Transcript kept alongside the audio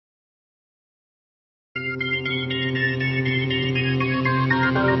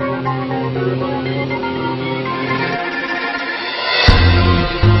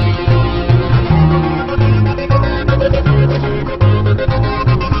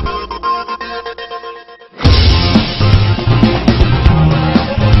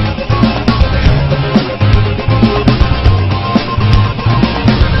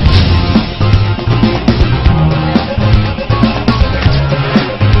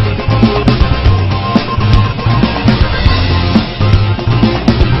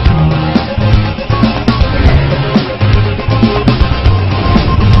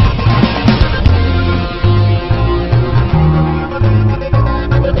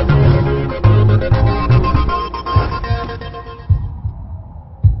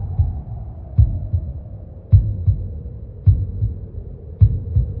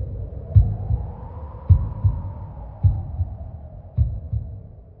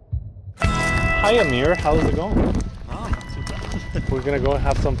Hi Amir, how's it going? Oh, not too bad. We're gonna go and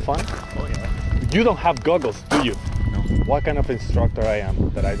have some fun. Oh yeah. You don't have goggles, do you? No. What kind of instructor I am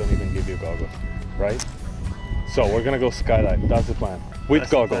that I don't even give you goggles, right? So we're gonna go skydive, that's the plan. With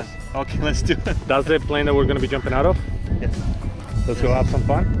goggles. Okay, let's do it. That's the plane that we're gonna be jumping out of? Yes. Let's go have some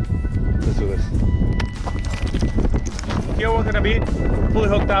fun. Let's do this. Here we're gonna be fully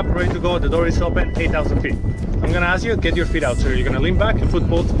hooked up, ready to go. The door is open, 8,000 feet. I'm gonna ask you, get your feet out. So you're gonna lean back and put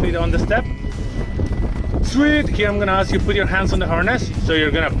both feet on the step. Sweet. Here I'm gonna ask you, put your hands on the harness. So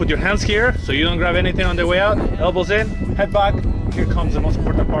you're gonna put your hands here, so you don't grab anything on the way out. Elbows in, head back. Here comes the most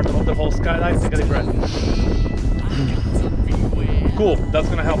important part of the whole skydive. Take a deep breath. Cool, that's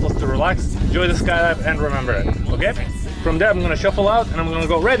gonna help us to relax, enjoy the skydive, and remember it, okay? From there, I'm gonna shuffle out, and I'm gonna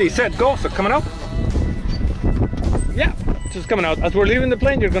go ready, set, go. So coming out. Yeah, just coming out. As we're leaving the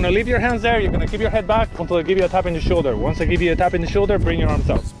plane, you're gonna leave your hands there, you're gonna keep your head back until I give you a tap in the shoulder. Once I give you a tap in the shoulder, bring your arms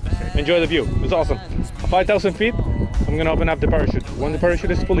out. Enjoy the view, it's awesome. 5,000 feet, I'm gonna open up the parachute. When the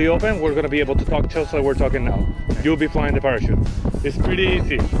parachute is fully open, we're gonna be able to talk just like we're talking now. You'll be flying the parachute. It's pretty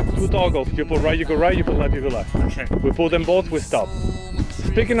easy. 2 toggles, you pull right, you go right, you pull left, you go left. Okay. We pull them both, we stop.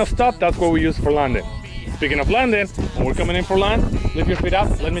 Speaking of stop, that's what we use for landing. Speaking of landing, when we're coming in for land, lift your feet up,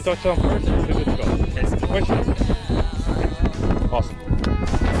 let me touch them first, we're good to go. Okay. Question? Awesome.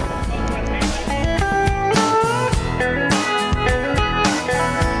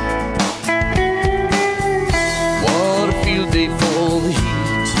 What a field day for the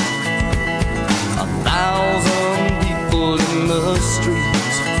heat. 1,000 people in the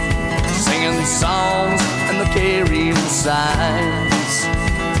street, singing songs and they're carrying signs.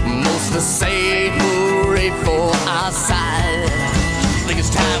 Most of the say hooray for our side. Think it's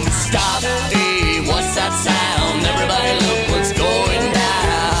time to stop. Hey, what's that sound? Everybody look what's going down.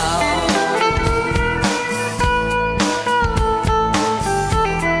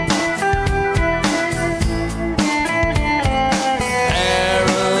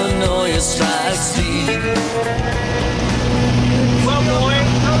 Paranoia strikes deep. Well, boys,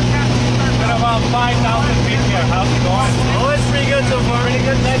 got about 5,000 feet here. How's it going? Oh, it's pretty good so far. Pretty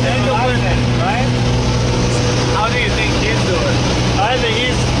good. Right? How do you think he's doing? I think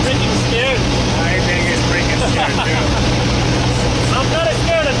he's freaking scared. I think he's freaking scared too. I'm not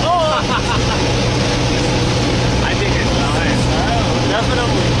scared at all. I think it's nice.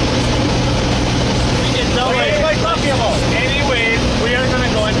 Definitely. We can tell Okay, right what am I talking about? Anyways, we are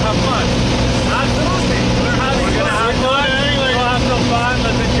gonna go and have fun. Absolutely. We're gonna have fun. We'll have some fun.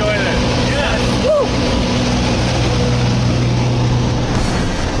 Let's enjoy this. Yes. Woo.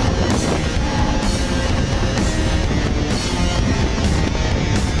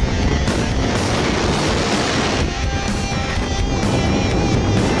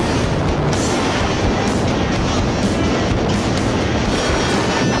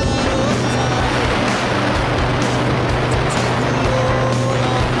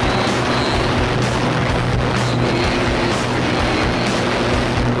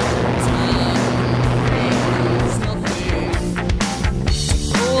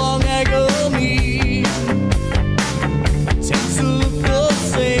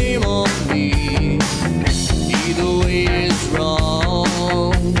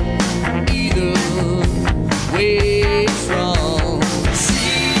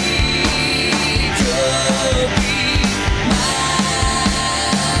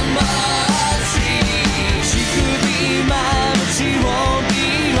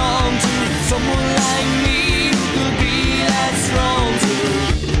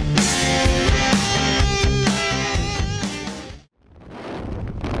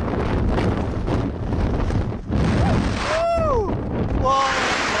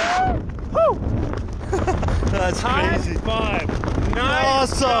 That's crazy. High 5.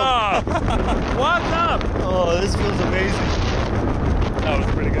 Nice. Awesome. What's up? Oh, this feels amazing. That was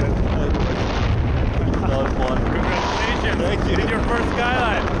pretty good. That was fun. Congratulations. Thank you. Did your first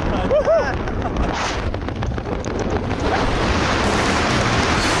skydive.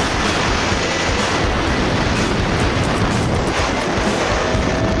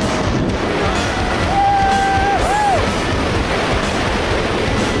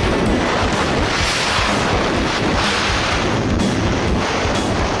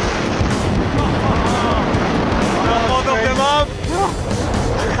 Both of them up.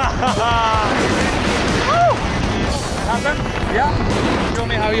 Happen? Yeah. Show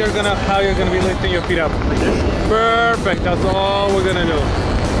me how you're gonna be lifting your feet up. Like this? Perfect. That's all we're gonna do.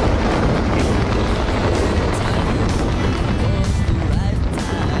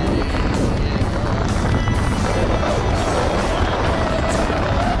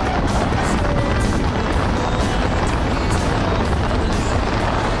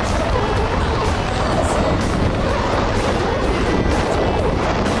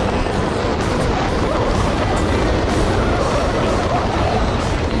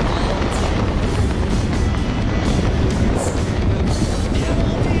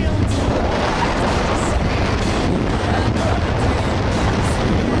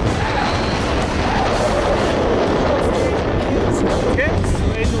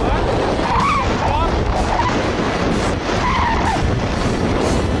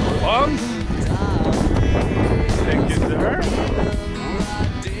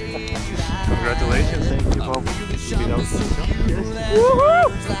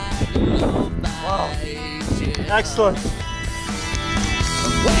 Excellent.